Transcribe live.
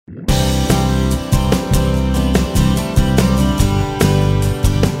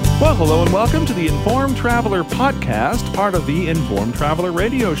hello and welcome to the Informed Traveler podcast, part of the Informed Traveler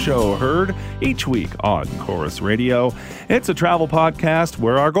radio show, heard each week on Chorus Radio. It's a travel podcast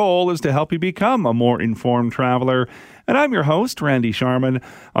where our goal is to help you become a more informed traveler. And I'm your host, Randy Sharman.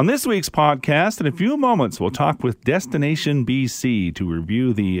 On this week's podcast, in a few moments, we'll talk with Destination BC to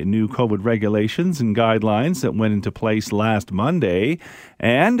review the new COVID regulations and guidelines that went into place last Monday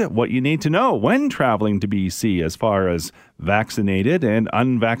and what you need to know when traveling to BC as far as vaccinated and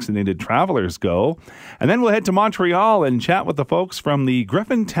unvaccinated travelers go. And then we'll head to Montreal and chat with the folks from the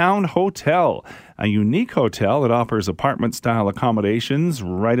Griffintown Hotel, a unique hotel that offers apartment-style accommodations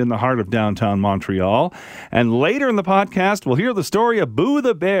right in the heart of downtown Montreal. And later in the podcast, we'll hear the story of Boo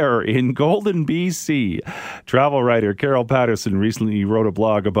the Bear in Golden, BC. Travel writer Carol Patterson recently wrote a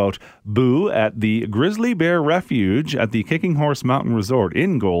blog about Boo at the Grizzly Bear Refuge at the Kicking Horse Mountain Resort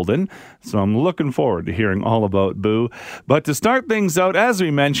in Golden. So I'm looking forward to hearing all about Boo. But to start things out, as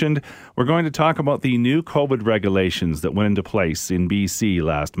we mentioned, we're going to talk about the new COVID regulations that went into place in BC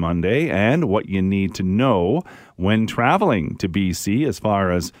last Monday and what you need to know when traveling to BC as far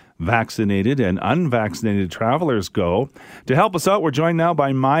as vaccinated and unvaccinated travelers go. To help us out, we're joined now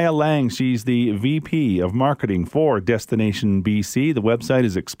by Maya Lang. She's the VP of Marketing for Destination BC. The website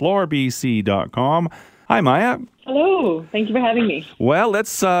is explorebc.com. Hi, Maya. Hello. Thank you for having me. Well,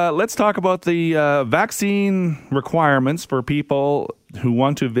 let's talk about the vaccine requirements for people who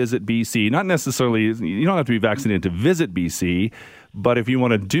want to visit BC. Not necessarily, you don't have to be vaccinated to visit BC, but if you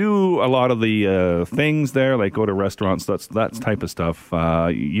want to do a lot of the things there, like go to restaurants, that type of stuff,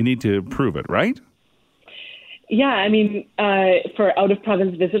 you need to prove it, right? Yeah, I mean, for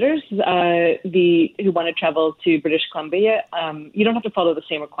out-of-province visitors who want to travel to British Columbia, you don't have to follow the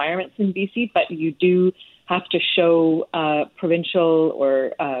same requirements in BC, but you do have to show provincial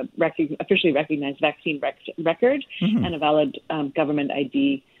or officially recognized vaccine record and a valid government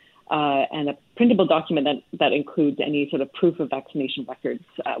ID and a printable document that includes any sort of proof of vaccination records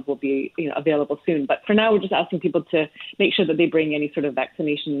will be available soon. But for now, we're just asking people to make sure that they bring any sort of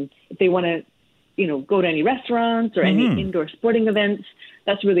vaccination if they want to go to any restaurants or any indoor sporting events.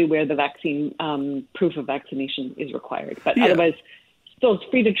 That's really where the vaccine proof of vaccination is required. But otherwise, still it's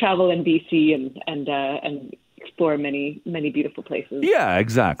free to travel in BC and explore many, many beautiful places. Yeah,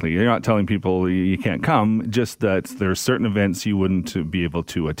 exactly. You're not telling people you can't come, just that there are certain events you wouldn't be able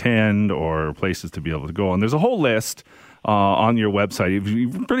to attend or places to be able to go. And there's a whole list on your website.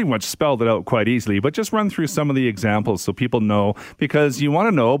 You've pretty much spelled it out quite easily, but just run through some of the examples so people know, because you want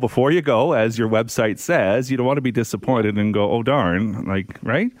to know before you go, as your website says. You don't want to be disappointed and go, oh darn,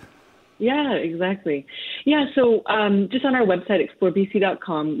 right? Yeah, exactly. Yeah, so just on our website,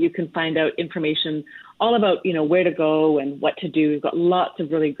 explorebc.com, you can find out information all about, where to go and what to do. We've got lots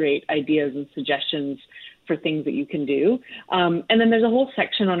of really great ideas and suggestions for things that you can do. And then there's a whole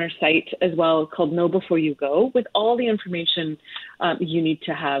section on our site as well called Know Before You Go, with all the information you need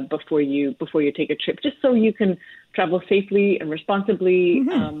to have before you take a trip, just so you can travel safely and responsibly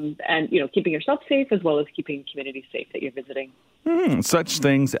and, keeping yourself safe as well as keeping communities safe that you're visiting. Such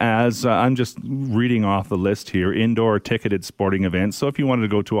things as, I'm just reading off the list here, indoor ticketed sporting events. So if you wanted to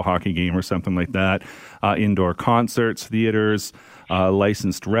go to a hockey game or something like that, indoor concerts, theaters,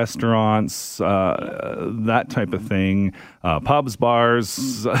 licensed restaurants, that type of thing, pubs,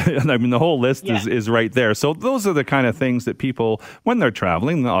 bars. I mean, the whole list is right there. So those are the kind of things that people, when they're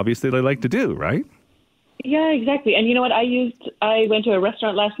traveling, obviously they like to do, right? Yeah, exactly. And you know what? I went to a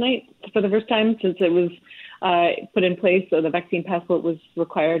restaurant last night for the first time since it was put in place. So the vaccine passport was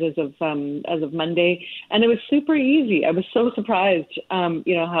required as of Monday, and it was super easy. I was so surprised,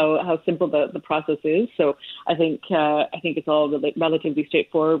 how simple the process is. So I think it's all relatively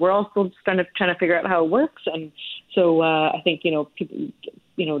straightforward. We're all still just kind of trying to figure out how it works, and so I think people,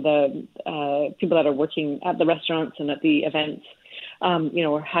 the people that are working at the restaurants and at the events,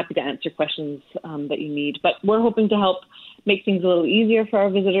 we're happy to answer questions that you need. But we're hoping to help make things a little easier for our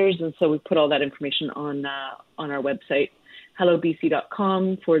visitors, and so we put all that information on our website,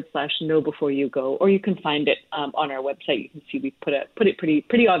 hellobc.com/know before you go, or you can find it on our website. You can see we put it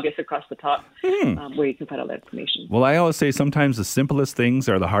pretty obvious across the top where you can find all that information. Well, I always say sometimes the simplest things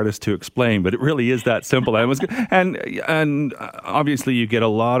are the hardest to explain, but it really is that simple. And obviously you get a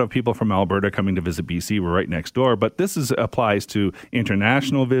lot of people from Alberta coming to visit BC. We're right next door, but this applies to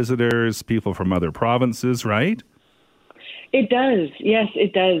international visitors, people from other provinces, right? It does. Yes,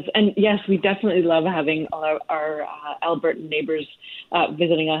 it does. And yes, we definitely love having all our Albertan neighbors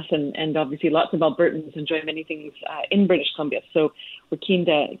visiting us, and obviously lots of Albertans enjoy many things in British Columbia. So we're keen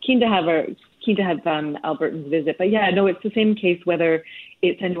to have Albertans visit. But yeah, no, it's the same case whether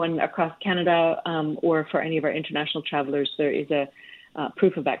it's anyone across Canada or for any of our international travelers. There is a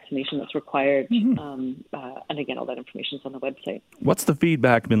proof of vaccination that's required. And again, all that information is on the website. What's the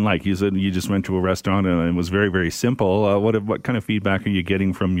feedback been like? You said you just went to a restaurant and it was very, very simple. What kind of feedback are you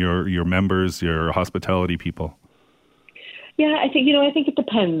getting from your members, your hospitality people? Yeah, I think it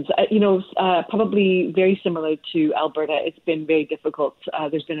depends. Probably very similar to Alberta, it's been very difficult.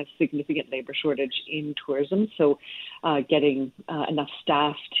 There's been a significant labor shortage in tourism, so getting enough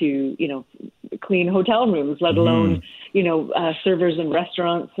staff to clean hotel rooms, let alone servers in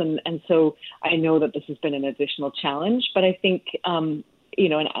restaurants, and so I know that this has been an additional challenge. But I think an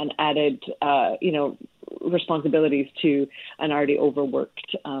added responsibilities to an already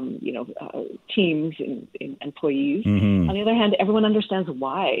overworked teams and employees. On the other hand, everyone understands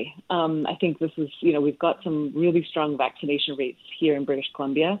why. I think this is we've got some really strong vaccination rates here in British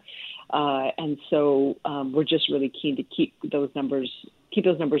Columbia, and so we're just really keen to keep those numbers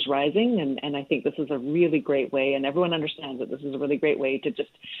rising, and I think this is a really great way, and everyone understands that this is a really great way to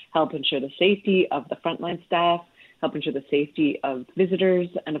just help ensure the safety of the frontline staff, help ensure the safety of visitors,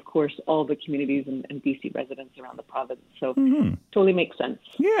 and of course all the communities and BC residents around the province. So totally makes sense.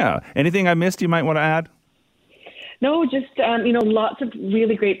 Yeah. Anything I missed you might want to add? No, just, lots of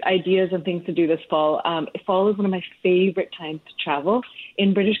really great ideas and things to do this fall. Fall is one of my favorite times to travel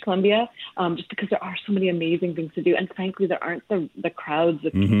in British Columbia, just because there are so many amazing things to do. And frankly, there aren't the crowds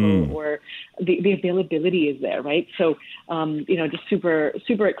of people or the availability is there, right? So, just super,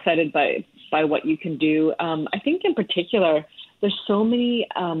 super excited by what you can do. I think in particular, there's so many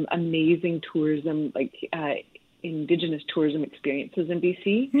amazing tourism, Indigenous tourism experiences in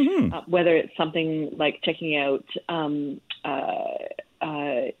BC, whether it's something like checking out, I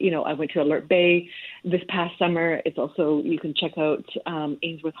went to Alert Bay this past summer. It's also, you can check out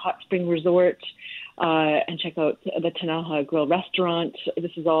Ainsworth Hot Spring Resort and check out the Tanaha Grill Restaurant.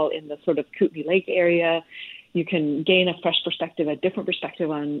 This is all in the sort of Kootenay Lake area. You can gain a different perspective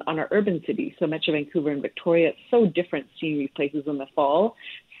on our urban cities. So Metro Vancouver and Victoria, it's so different seeing these places in the fall.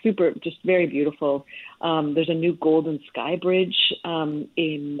 Super, just very beautiful. There's a new Golden Sky Bridge in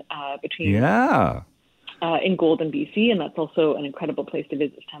Golden, BC, and that's also an incredible place to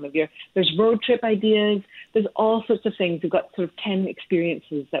visit this time of year. There's road trip ideas. There's all sorts of things. We've got sort of 10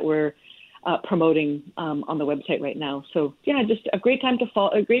 experiences that we're promoting on the website right now. So yeah, just a great time to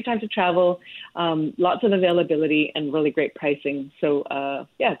travel, lots of availability and really great pricing. So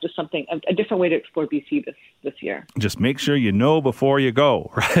just a different way to explore BC this year. Just make sure you know before you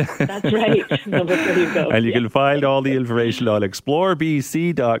go. That's right. Know before you go. And you can find all the information on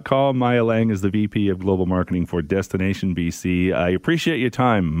explorebc.com. Maya Lang is the VP of Global Marketing for Destination BC. I appreciate your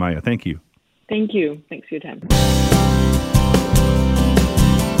time, Maya. Thank you. Thank you. Thanks for your time.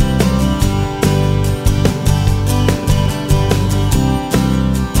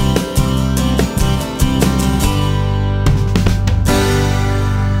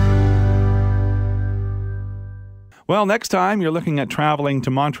 Well, next time you're looking at traveling to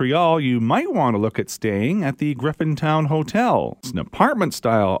Montreal, you might want to look at staying at the Griffintown Hotel. It's an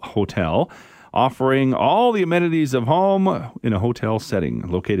apartment-style hotel offering all the amenities of home in a hotel setting,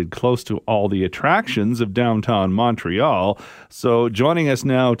 located close to all the attractions of downtown Montreal. So joining us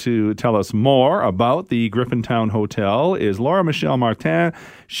now to tell us more about the Griffintown Hotel is Laura Michelle Martin.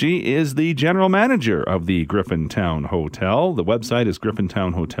 She is the general manager of the Griffintown Hotel. The website is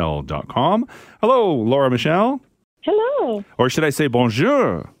griffintownhotel.com. Hello, Laura Michelle. Hello. Or should I say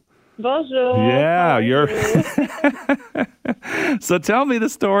bonjour? Bonjour. Yeah, you're... So tell me the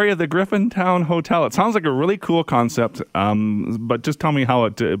story of the Griffintown Hotel. It sounds like a really cool concept, but just tell me how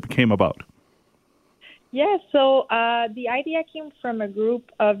it came about. Yeah, so the idea came from a group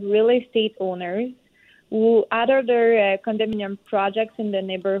of real estate owners who had their condominium projects in the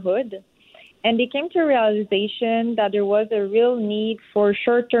neighborhood, and they came to a realization that there was a real need for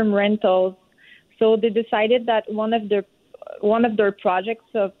short-term rentals. So they decided that one of their projects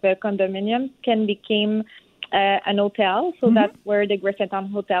of the condominiums can become an hotel. So that's where the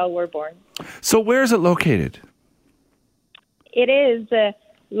Griffintown Hotel were born. So where is it located? It is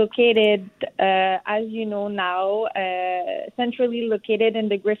located, as you know now, centrally located in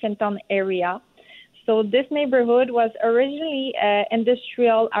the Griffintown area. So this neighborhood was originally an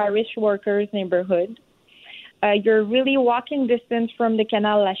industrial Irish workers neighborhood. You're really walking distance from the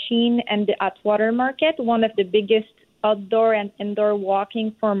Canal Lachine and the Atwater Market, one of the biggest outdoor and indoor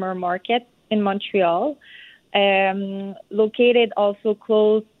walking farmer markets in Montreal. Located also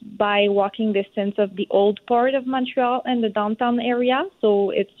close by walking distance of the old part of Montreal and the downtown area. So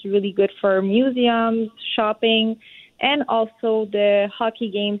it's really good for museums, shopping, and also the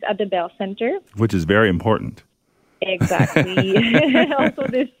hockey games at the Bell Center. Which is very important. Exactly. Also,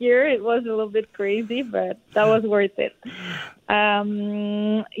 this year it was a little bit crazy, but that was worth it.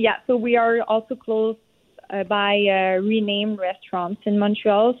 So we are also close by renamed restaurants in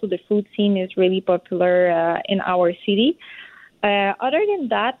Montreal, so the food scene is really popular in our city. Other than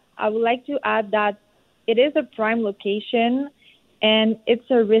that, I would like to add that it is a prime location and it's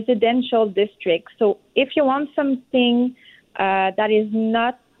a residential district. So if you want something that is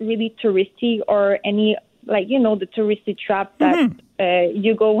not really touristy or any, the touristy trap that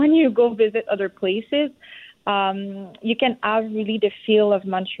you go when you go visit other places, you can have really the feel of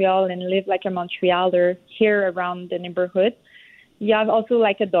Montreal and live like a Montrealer here around the neighborhood. You have also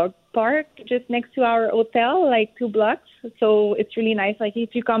like a dog park just next to our hotel, like 2 blocks. So it's really nice. Like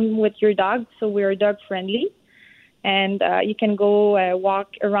if you come with your dog, so we're dog friendly. And you can go walk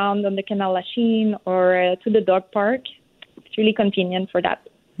around on the Canal Lachine or to the dog park. It's really convenient for that.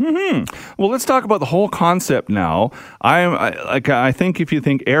 Well, let's talk about the whole concept now. I think if you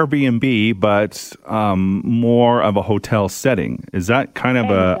think Airbnb, but more of a hotel setting, is that kind of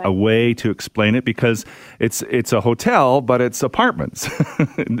a way to explain it? Because it's a hotel, but it's apartments.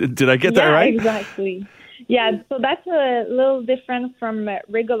 Did I get that right? Yeah, exactly. Yeah, so that's a little different from a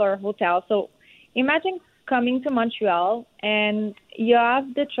regular hotel. So imagine coming to Montreal and you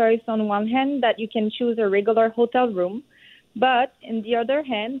have the choice on one hand that you can choose a regular hotel room. But on the other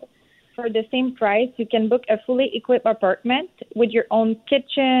hand, for the same price, you can book a fully equipped apartment with your own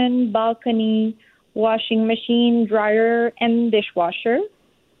kitchen, balcony, washing machine, dryer, and dishwasher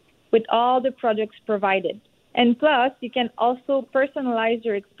with all the products provided. And plus, you can also personalize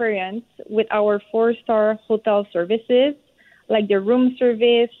your experience with our 4-star hotel services like the room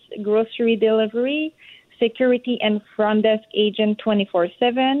service, grocery delivery, security and front desk agent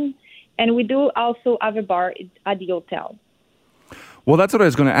 24/7. And we do also have a bar at the hotel. Well, that's what I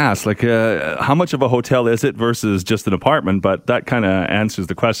was going to ask. Like, how much of a hotel is it versus just an apartment? But that kind of answers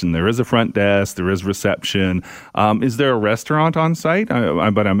the question. There is a front desk. There is reception. Is there a restaurant on site?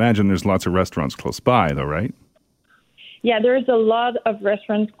 But I imagine there's lots of restaurants close by, though, right? Yeah, there's a lot of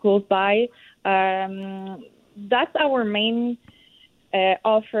restaurants close by. That's our main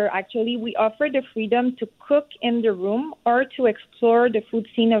offer, actually. We offer the freedom to cook in the room or to explore the food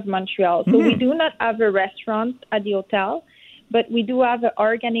scene of Montreal. So we do not have a restaurant at the hotel, but we do have an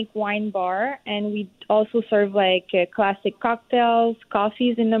organic wine bar, and we also serve classic cocktails,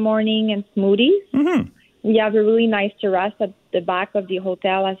 coffees in the morning, and smoothies. We have a really nice terrace at the back of the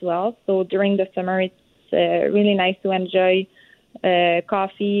hotel as well. So during the summer, it's really nice to enjoy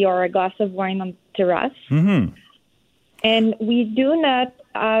coffee or a glass of wine on the terrace. And we do not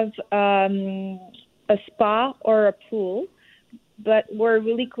have a spa or a pool, but we're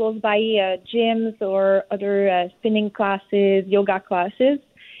really close by gyms or other spinning classes, yoga classes.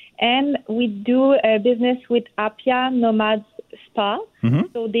 And we do a business with Apia Nomads Spa.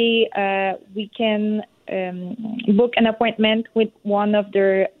 So we can book an appointment with one of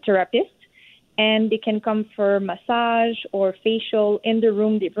their therapists, and they can come for massage or facial in the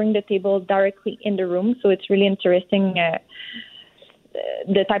room. They bring the table directly in the room. So it's really interesting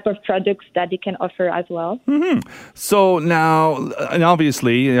the type of products that they can offer as well. So now, and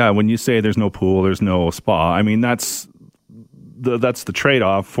obviously, when you say there's no pool, there's no spa, I mean, that's the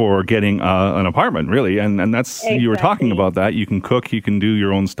trade-off for getting an apartment, really. And that's, exactly. You were talking about that. You can cook, you can do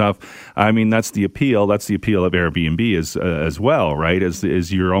your own stuff. I mean, that's the appeal. That's the appeal of Airbnb as well, right?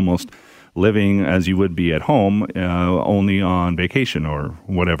 Is you're almost living as you would be at home, only on vacation or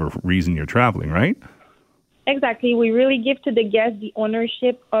whatever reason you're traveling, right? Exactly. We really give to the guests the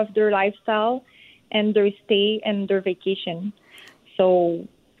ownership of their lifestyle and their stay and their vacation. So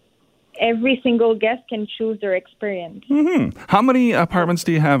every single guest can choose their experience. How many apartments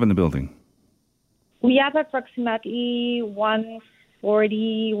do you have in the building? We have approximately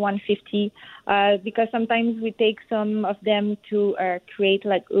 140, 150, because sometimes we take some of them to create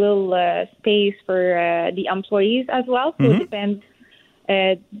like little space for the employees as well. So it depends.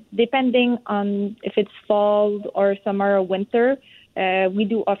 Depending on if it's fall or summer or winter, we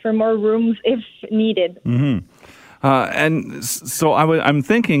do offer more rooms if needed. And so I'm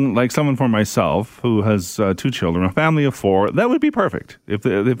thinking, like someone for myself who has 2 children, a family of 4, that would be perfect. If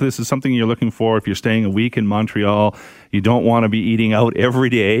this is something you're looking for, if you're staying a week in Montreal, you don't want to be eating out every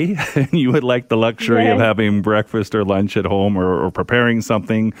day, and you would like the luxury of having breakfast or lunch at home or preparing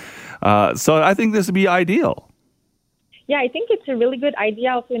something. So I think this would be ideal. Yeah, I think it's a really good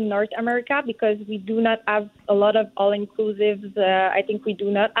idea also in North America because we do not have a lot of all-inclusives. I think we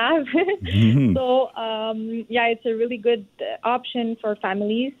do not have. So, it's a really good option for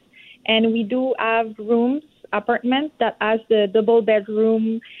families. And we do have apartments that has the double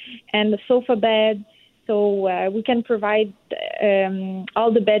bedroom and the sofa bed. So we can provide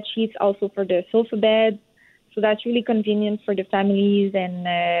all the bed sheets also for the sofa bed. So that's really convenient for the families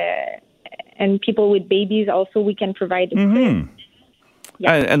and people with babies. Also, we can provide the crib.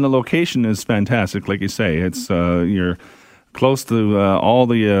 Yeah. And the location is fantastic, like you say. It's you're close to all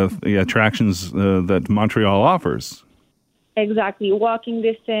the attractions that Montreal offers. Exactly, walking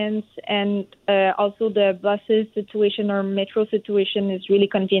distance, and also the buses situation or metro situation is really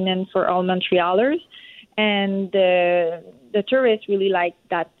convenient for all Montrealers, and the tourists really like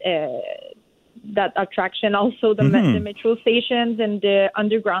that attraction. Also, the metro stations and the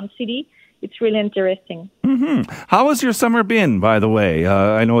underground city. It's really interesting. How has your summer been, by the way?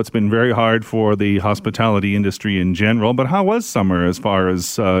 I know it's been very hard for the hospitality industry in general, but how was summer as far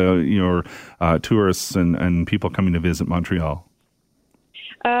as your tourists and people coming to visit Montreal?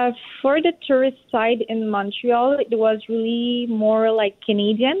 For the tourist side in Montreal, it was really more like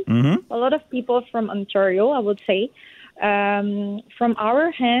Canadian. A lot of people from Ontario, I would say. From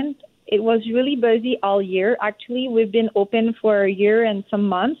our hand, it was really busy all year. Actually, we've been open for a year and some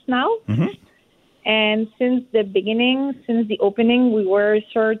months now. And since the beginning, since the opening, we were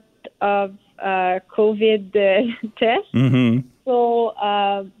sort of COVID test. So,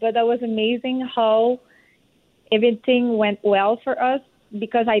 but that was amazing how everything went well for us,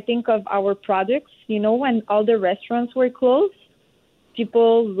 because I think of our products. You know, when all the restaurants were closed,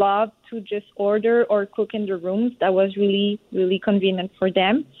 people loved to just order or cook in the rooms. That was really, really convenient for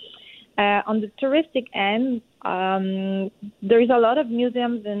them. On the touristic end, there's a lot of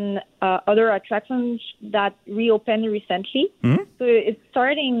museums and other attractions that reopened recently. So it's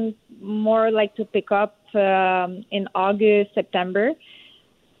starting more like to pick up in August, September.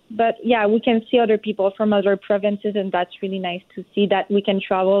 But yeah, we can see other people from other provinces, and that's really nice to see that we can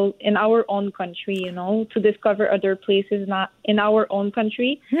travel in our own country, you know, to discover other places not in our own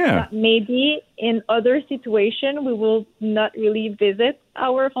country. That maybe in other situations we will not really visit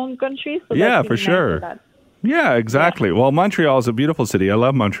our home country. So yeah, that's really for sure. nice. Yeah, exactly. Yeah. Well, Montreal is a beautiful city. I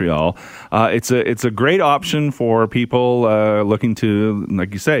love Montreal. It's a great option for people looking to,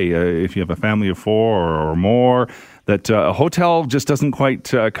 like you say, if you have a family of four or more, that a hotel just doesn't quite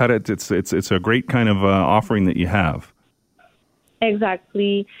cut it. It's a great kind of offering that you have.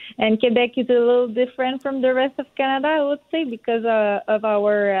 Exactly. And Quebec is a little different from the rest of Canada, I would say, because of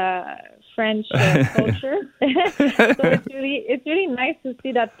our French culture. So it's really nice to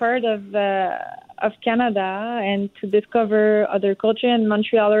see that part of Canada and to discover other culture. And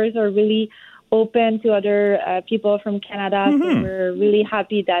Montrealers are really open to other people from Canada. So we're really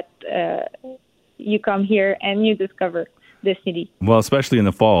happy that you come here and you discover the city. Well, especially in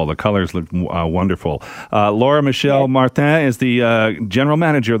the fall, the colors look wonderful. Laura Michelle Martin is the general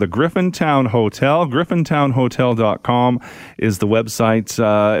manager of the Griffintown Hotel. Griffintownhotel.com is the website.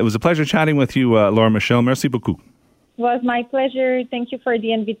 It was a pleasure chatting with you, Laura Michelle. Merci beaucoup. It was my pleasure. Thank you for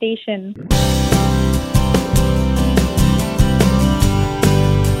the invitation.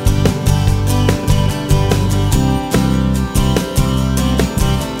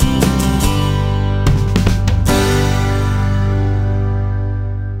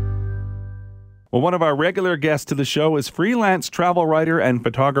 Well, one of our regular guests to the show is freelance travel writer and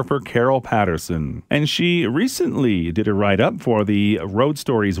photographer Carol Patterson. And she recently did a write-up for the Road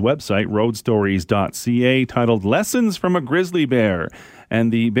Stories website, roadstories.ca, titled Lessons from a Grizzly Bear.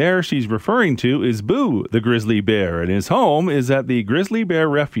 And the bear she's referring to is Boo, the grizzly bear. And his home is at the Grizzly Bear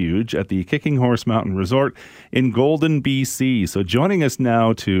Refuge at the Kicking Horse Mountain Resort in Golden, BC. So joining us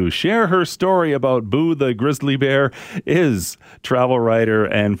now to share her story about Boo, the grizzly bear, is travel writer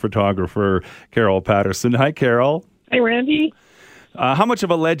and photographer Carol Patterson. Hi, Carol. Hi, Randy. How much of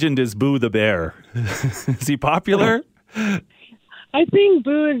a legend is Boo the bear? Is he popular? I think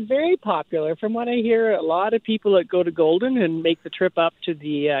Boo is very popular. From what I hear, a lot of people that go to Golden and make the trip up to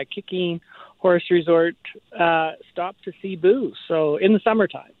the Kicking Horse Resort stop to see Boo. So in the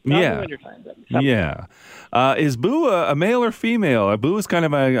summertime, not in the wintertime. But summertime. Yeah. Is Boo a male or female? Boo is kind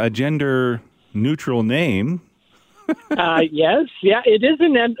of a gender-neutral name. Yes, yeah, it is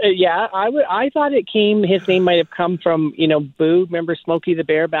I thought his name might have come from, Boo. Remember Smokey the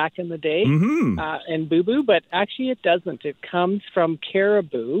Bear back in the day, and Boo Boo, but actually it doesn't. It comes from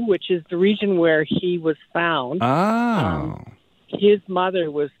Caribou, which is the region where he was found. His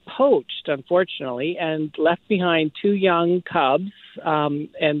mother was poached, unfortunately, and left behind two young cubs,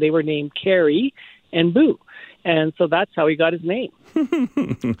 and they were named Carrie and Boo. And so that's how he got his name.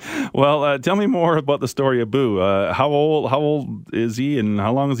 Well, tell me more about the story of Boo. How old is he, and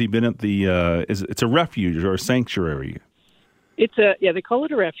how long has he been at the? It's a refuge or a sanctuary? They call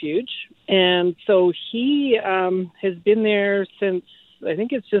it a refuge, and so he has been there since I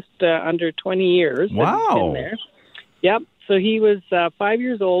think it's just under 20 years. Wow. That he's been there. Yep. So he was 5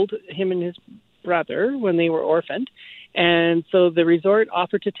 years old, him and his brother, when they were orphaned. And so the resort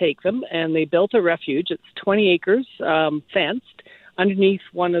offered to take them, and they built a refuge. It's 20 acres, fenced, underneath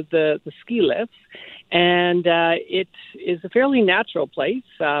one of the ski lifts. And it is a fairly natural place.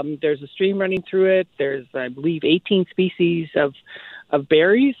 There's a stream running through it. There's, I believe, 18 species of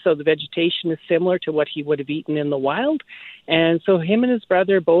berries, so the vegetation is similar to what he would have eaten in the wild. And so him and his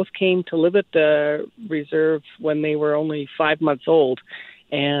brother both came to live at the reserve when they were only 5 months old.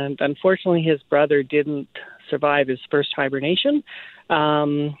 And unfortunately, his brother didn't survive his first hibernation.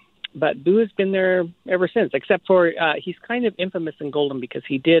 But Boo has been there ever since, except for he's kind of infamous in Golden because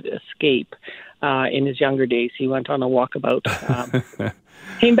he did escape in his younger days. He went on a walkabout,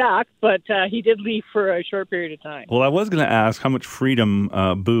 came back, but he did leave for a short period of time. Well, I was going to ask how much freedom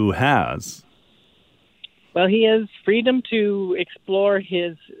Boo has. Well, he has freedom to explore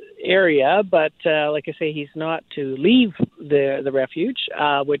his area, but like I say, he's not to leave the refuge,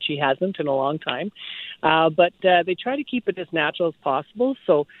 which he hasn't in a long time. But they try to keep it as natural as possible.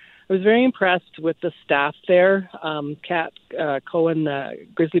 So I was very impressed with the staff there. Kat Cohen, the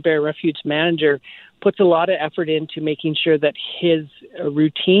Grizzly Bear Refuge manager, puts a lot of effort into making sure that his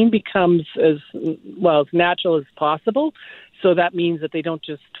routine becomes as natural as possible. So that means that they don't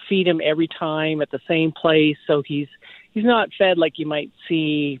just feed him every time at the same place. So he's not fed like you might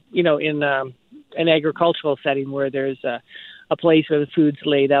see, in an agricultural setting where there's a place where the food's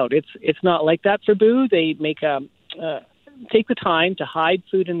laid out. It's not like that for Boo. They make take the time to hide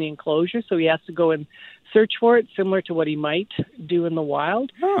food in the enclosure, so he has to go and search for it, similar to what he might do in the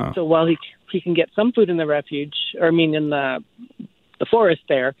wild. Huh. So while he can get some food in the refuge, in the forest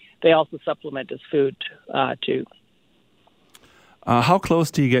there, they also supplement his food too. How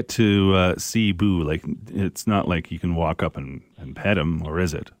close do you get to see Boo? Like, it's not like you can walk up and pet him, or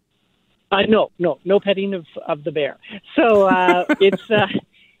is it? No petting of the bear. So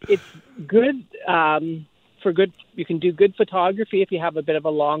it's good for good. You can do good photography if you have a bit of a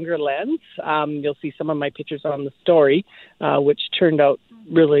longer lens. You'll see some of my pictures on the story, which turned out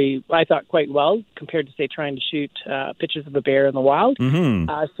really, I thought, quite well compared to, say, trying to shoot pictures of a bear in the wild. Mm-hmm.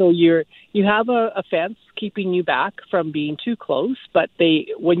 So you have a fence keeping you back from being too close, but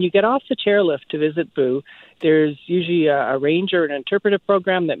when you get off the chairlift to visit Boo, there's usually a ranger, an interpretive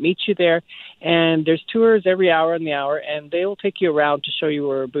program that meets you there, and there's tours every hour on the hour, and they will take you around to show you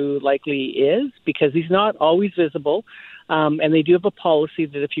where Boo likely is, because he's not always visible. And they do have a policy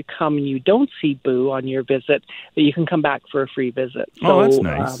that if you come and you don't see Boo on your visit, that you can come back for a free visit. So, that's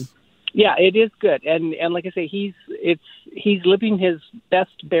nice. Yeah, it is good. And like I say, he's living his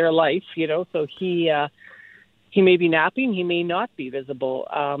best bear life, so he may be napping, he may not be visible.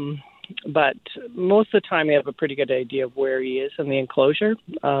 But most of the time they have a pretty good idea of where he is in the enclosure.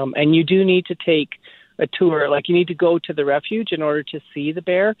 And you do need to take a tour, like you need to go to the refuge in order to see the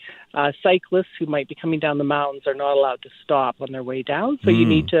bear. Cyclists who might be coming down the mountains are not allowed to stop on their way down. So you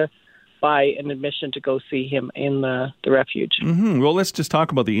need to buy an admission to go see him in the refuge. Mm-hmm. Well, let's just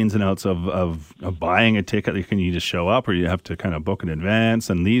talk about the ins and outs of buying a ticket. Can you just show up, or you have to kind of book in advance?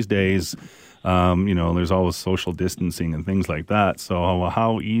 And these days, there's always social distancing and things like that. So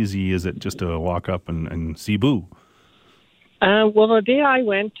how easy is it just to walk up and see Boo? Well, the day I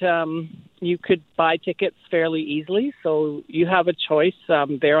went, you could buy tickets fairly easily. So you have a choice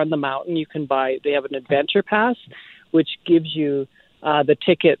there on the mountain. You can they have an adventure pass, which gives you the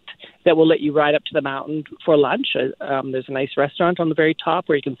ticket that will let you ride up to the mountain for lunch. There's a nice restaurant on the very top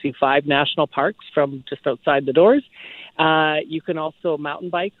where you can see 5 national parks from just outside the doors. You can also mountain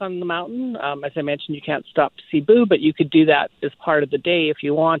bike on the mountain. As I mentioned, you can't stop to see Boo, but you could do that as part of the day if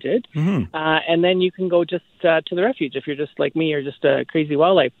you wanted. Mm-hmm. And then you can go just to the refuge. If you're just like me or just a crazy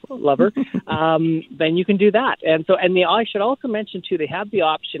wildlife lover, then you can do that. And I should also mention, too, they have the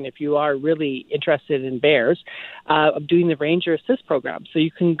option, if you are really interested in bears, of doing the Ranger Assist program. So you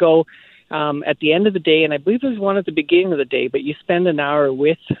can go at the end of the day, and I believe there's one at the beginning of the day, but you spend an hour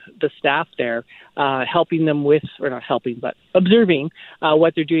with the staff there, helping them with, or not helping, but observing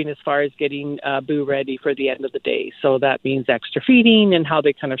what they're doing as far as getting Boo ready for the end of the day. So that means extra feeding and how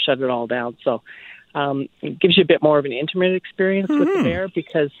they kind of shut it all down. So it gives you a bit more of an intimate experience with the bear,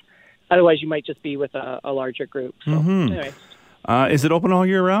 because otherwise you might just be with a larger group. So anyway. Is it open all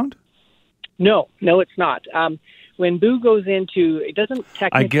year round? No, it's not. When Boo goes into, it doesn't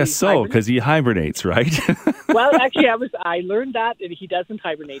technically. I guess so, because he hibernates, right? Well, actually, I learned that he doesn't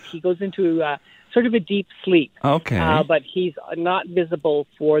hibernate. He goes into sort of a deep sleep. Okay. But he's not visible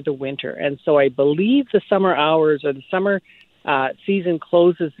for the winter, and so I believe the summer hours or the summer season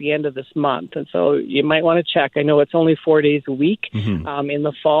closes the end of this month. And so you might want to check. I know it's only 4 days a week in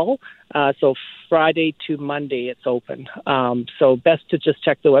the fall. So Friday to Monday it's open. So best to just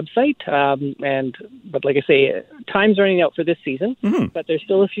check the website. But like I say, time's running out for this season, but there's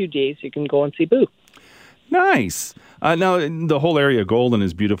still a few days you can go and see Boo. Nice. Now, the whole area of Golden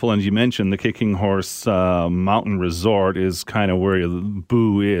is beautiful, and as you mentioned, the Kicking Horse Mountain Resort is kind of where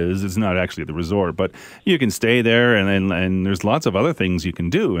Boo is. It's not actually the resort, but you can stay there, and there's lots of other things you can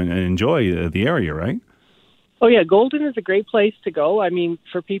do and enjoy the area, right? Oh, yeah, Golden is a great place to go. I mean,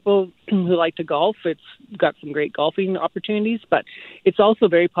 for people who like to golf, it's got some great golfing opportunities, but it's also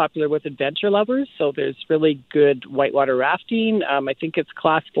very popular with adventure lovers. So there's really good whitewater rafting. I think it's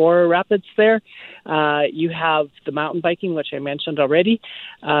Class 4 rapids there. You have the mountain biking, which I mentioned already.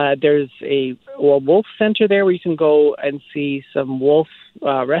 There's a wolf center there where you can go and see some wolf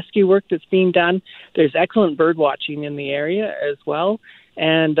rescue work that's being done. There's excellent bird watching in the area as well.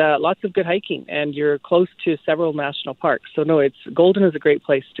 And lots of good hiking, and you're close to several national parks. So no, Golden is a great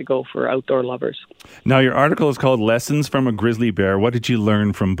place to go for outdoor lovers. Now, your article is called Lessons from a Grizzly Bear. What did you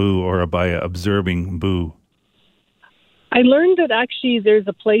learn from Boo or by observing Boo? I learned that actually there's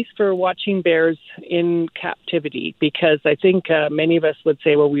a place for watching bears in captivity, because I think many of us would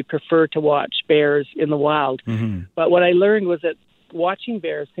say, well, we prefer to watch bears in the wild. But what I learned was that watching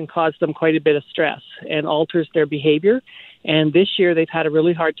bears can cause them quite a bit of stress and alters their behavior. And this year they've had a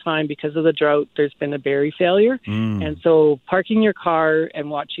really hard time because of the drought. There's been a berry failure. And so parking your car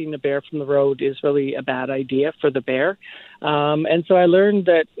and watching the bear from the road is really a bad idea for the bear. And so I learned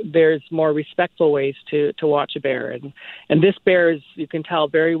that there's more respectful ways to watch a bear. And this bear is, you can tell,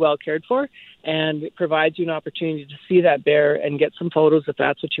 very well cared for, and it provides you an opportunity to see that bear and get some photos if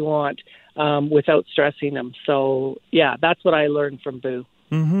that's what you want, without stressing them. So, yeah, that's what I learned from Boo.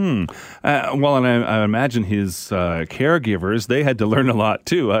 Well, and I imagine his caregivers, they had to learn a lot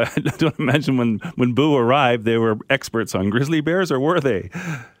too. I don't imagine when Boo arrived, they were experts on grizzly bears, or were they?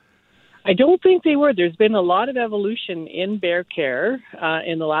 I don't think they were. There's been a lot of evolution in bear care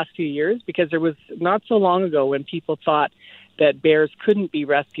in the last few years, because there was not so long ago when people thought that bears couldn't be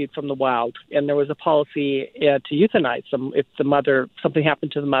rescued from the wild, and there was a policy to euthanize them if something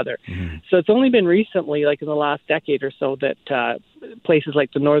happened to the mother. So it's only been recently, like in the last decade or so, that places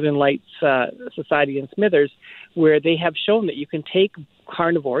like the Northern Lights Society in Smithers, where they have shown that you can take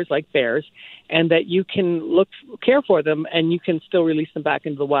carnivores like bears, and that you can care for them, and you can still release them back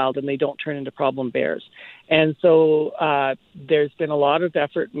into the wild, and they don't turn into problem bears. And so there's been a lot of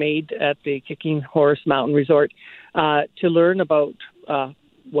effort made at the Kicking Horse Mountain Resort to learn about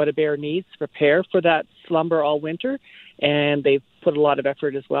what a bear needs to prepare for that slumber all winter. And they've put a lot of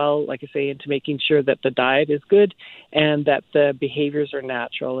effort as well, like I say, into making sure that the diet is good and that the behaviors are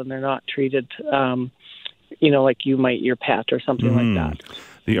natural and they're not treated, like you might your pet or something like that.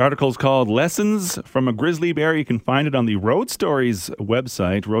 The article is called Lessons from a Grizzly Bear. You can find it on the Road Stories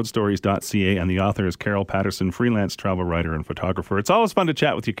website, roadstories.ca, and the author is Carol Patterson, freelance travel writer and photographer. It's always fun to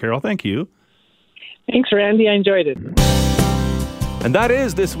chat with you, Carol. Thank you. Thanks, Randy. I enjoyed it. And that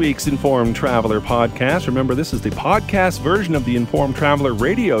is this week's Informed Traveler podcast. Remember, this is the podcast version of the Informed Traveler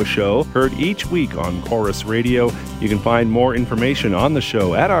radio show, heard each week on Chorus Radio. You can find more information on the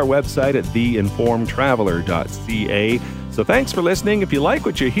show at our website at theinformedtraveler.ca. So thanks for listening. If you like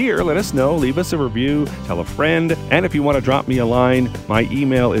what you hear, let us know. Leave us a review. Tell a friend. And if you want to drop me a line, my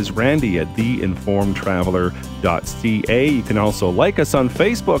email is randy@theinformedtraveler.ca. You can also like us on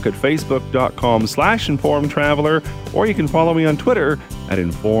Facebook at facebook.com/informedtraveler, or you can follow me on Twitter at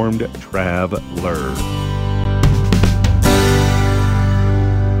Informed Traveler.